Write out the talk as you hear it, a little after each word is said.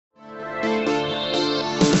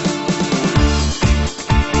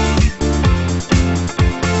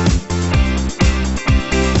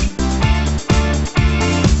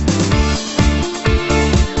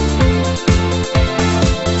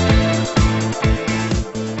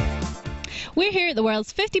at the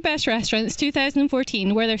World's 50 Best Restaurants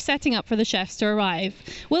 2014, where they're setting up for the chefs to arrive.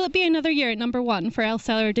 Will it be another year at #1 for El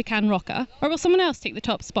Cellar de Can Roca, or will someone else take the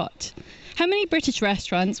top spot? How many British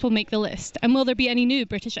restaurants will make the list, and will there be any new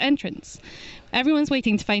British entrants? Everyone's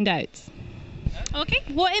waiting to find out. Okay,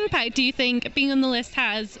 what impact do you think being on the list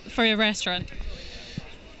has for your restaurant?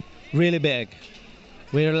 Really big.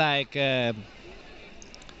 We're like, it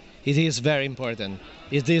is very important.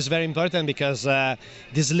 It is very important because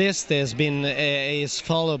this list has been is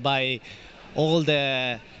followed by all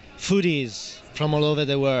the foodies from all over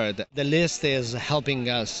the world. The list is helping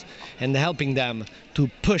us and helping them to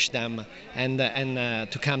push them and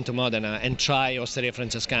to come to Modena and try Osteria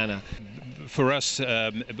Francescana. For us,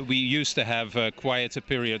 we used to have quieter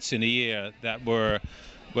periods in the year that were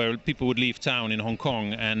where people would leave town in Hong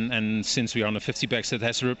Kong, and since we are on the 50 Best, it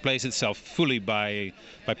has replaced itself fully by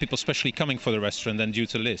people especially coming for the restaurant and due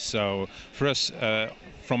to lists. So for us,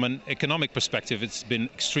 from an economic perspective, it's been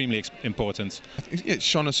extremely important. It's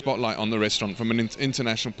shone a spotlight on the restaurant from an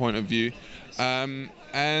international point of view.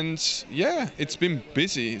 And yeah, it's been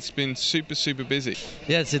busy. It's been super busy.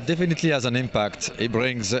 Yes, it definitely has an impact. It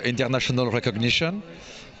brings international recognition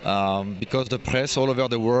because the press all over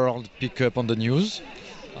the world pick up on the news.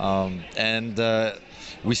 And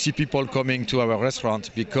we see people coming to our restaurant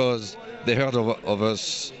because they heard of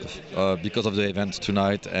us because of the event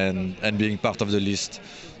tonight and being part of the list.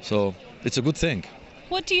 So it's a good thing.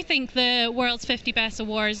 What do you think the World's 50 Best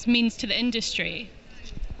Awards means to the industry?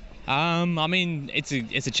 I mean, it's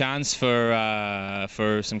a chance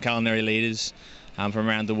for some culinary leaders from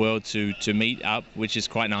around the world to meet up, which is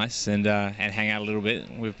quite nice, and hang out a little bit.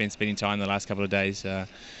 We've been spending time the last couple of days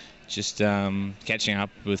just catching up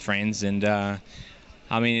with friends, and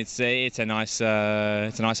I mean it's a nice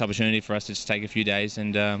opportunity for us to just take a few days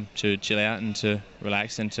and to chill out and to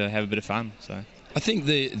relax and to have a bit of fun. So I think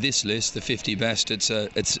this list, the 50 best,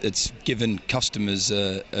 it's given customers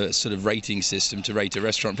a sort of rating system to rate a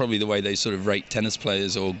restaurant, probably the way they sort of rate tennis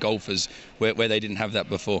players or golfers, where they didn't have that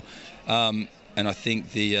before. And I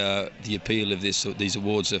think the appeal of these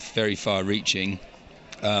awards are very far-reaching.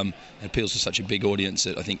 It appeals to such a big audience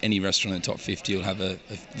that I think any restaurant in the top 50 will have the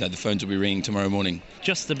phones will be ringing tomorrow morning.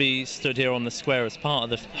 Just to be stood here on the square as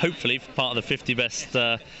hopefully part of the 50 best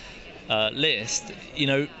list, you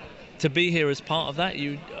know, to be here as part of that,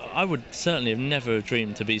 I would certainly have never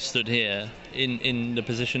dreamed to be stood here in the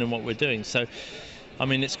position and what we're doing. So, I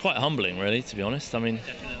mean, it's quite humbling, really, to be honest. I mean,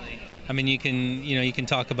 definitely. I mean, you can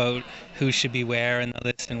talk about who should be where in the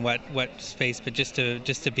list and what space, but just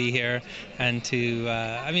to be here and to,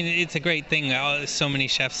 I mean, it's a great thing. There's so many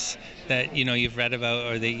chefs that you've read about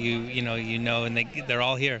or that you know, and they're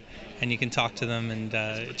all here, and you can talk to them, and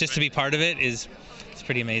just to be part of it is. It's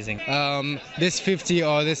pretty amazing. This 50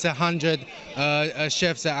 or this 100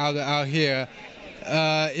 chefs out here.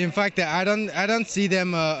 In fact, I don't see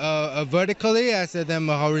them vertically. I see them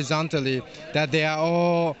horizontally. That they are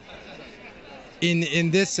all in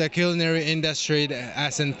this culinary industry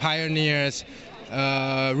as in pioneers,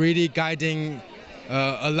 really guiding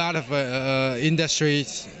a lot of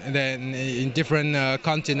industries in different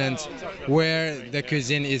continents where the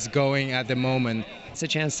cuisine is going at the moment. It's a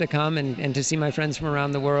chance to come and to see my friends from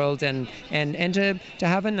around the world and to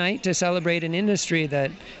have a night to celebrate an industry that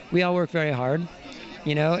we all work very hard,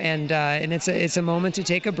 and it's a moment to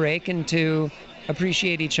take a break and to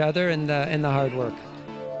appreciate each other and the hard work.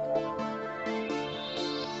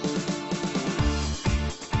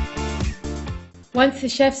 Once the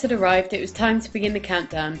chefs had arrived, it was time to begin the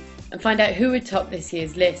countdown and find out who would top this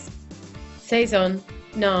year's list. Saison,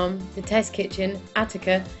 Noma, The Test Kitchen,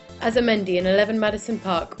 Attica, Azamendi and 11 Madison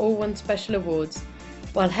Park all won special awards,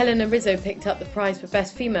 while Helena Rizzo picked up the prize for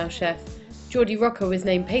Best Female Chef, Geordie Roca was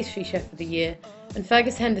named Pastry Chef of the Year, and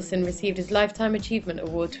Fergus Henderson received his Lifetime Achievement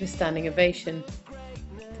Award to a standing ovation.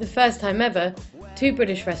 For the first time ever, 2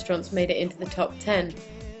 British restaurants made it into the top 10,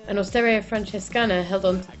 and Osteria Francescana held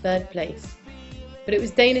on to 3rd place. But it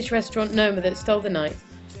was Danish restaurant Noma that stole the night,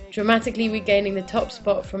 dramatically regaining the top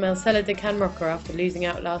spot from El Cellar de Can Roca after losing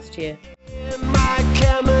out last year.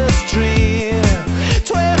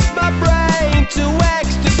 Twist my brain to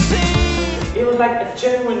ecstasy. It was like a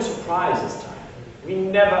genuine surprise this time. We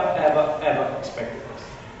never ever expected this.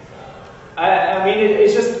 I mean,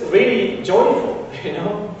 it's just really joyful,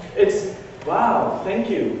 It's wow,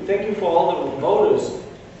 thank you for all the voters.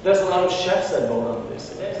 There's a lot of chefs that vote on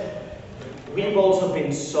this. We've also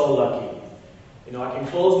been so lucky. I can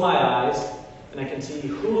close my eyes and I can see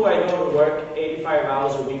who do I go to work 85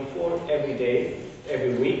 hours a week for every day,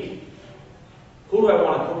 every week. Who do I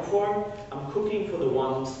want to cook for? I'm cooking for the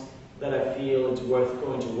ones that I feel it's worth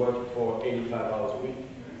going to work for 85 hours a week.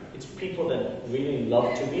 It's people that really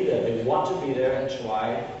love to be there. They want to be there and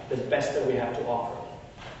try the best that we have to offer.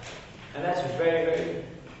 And that's very, very,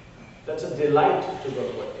 that's a delight to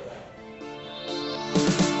go to work there.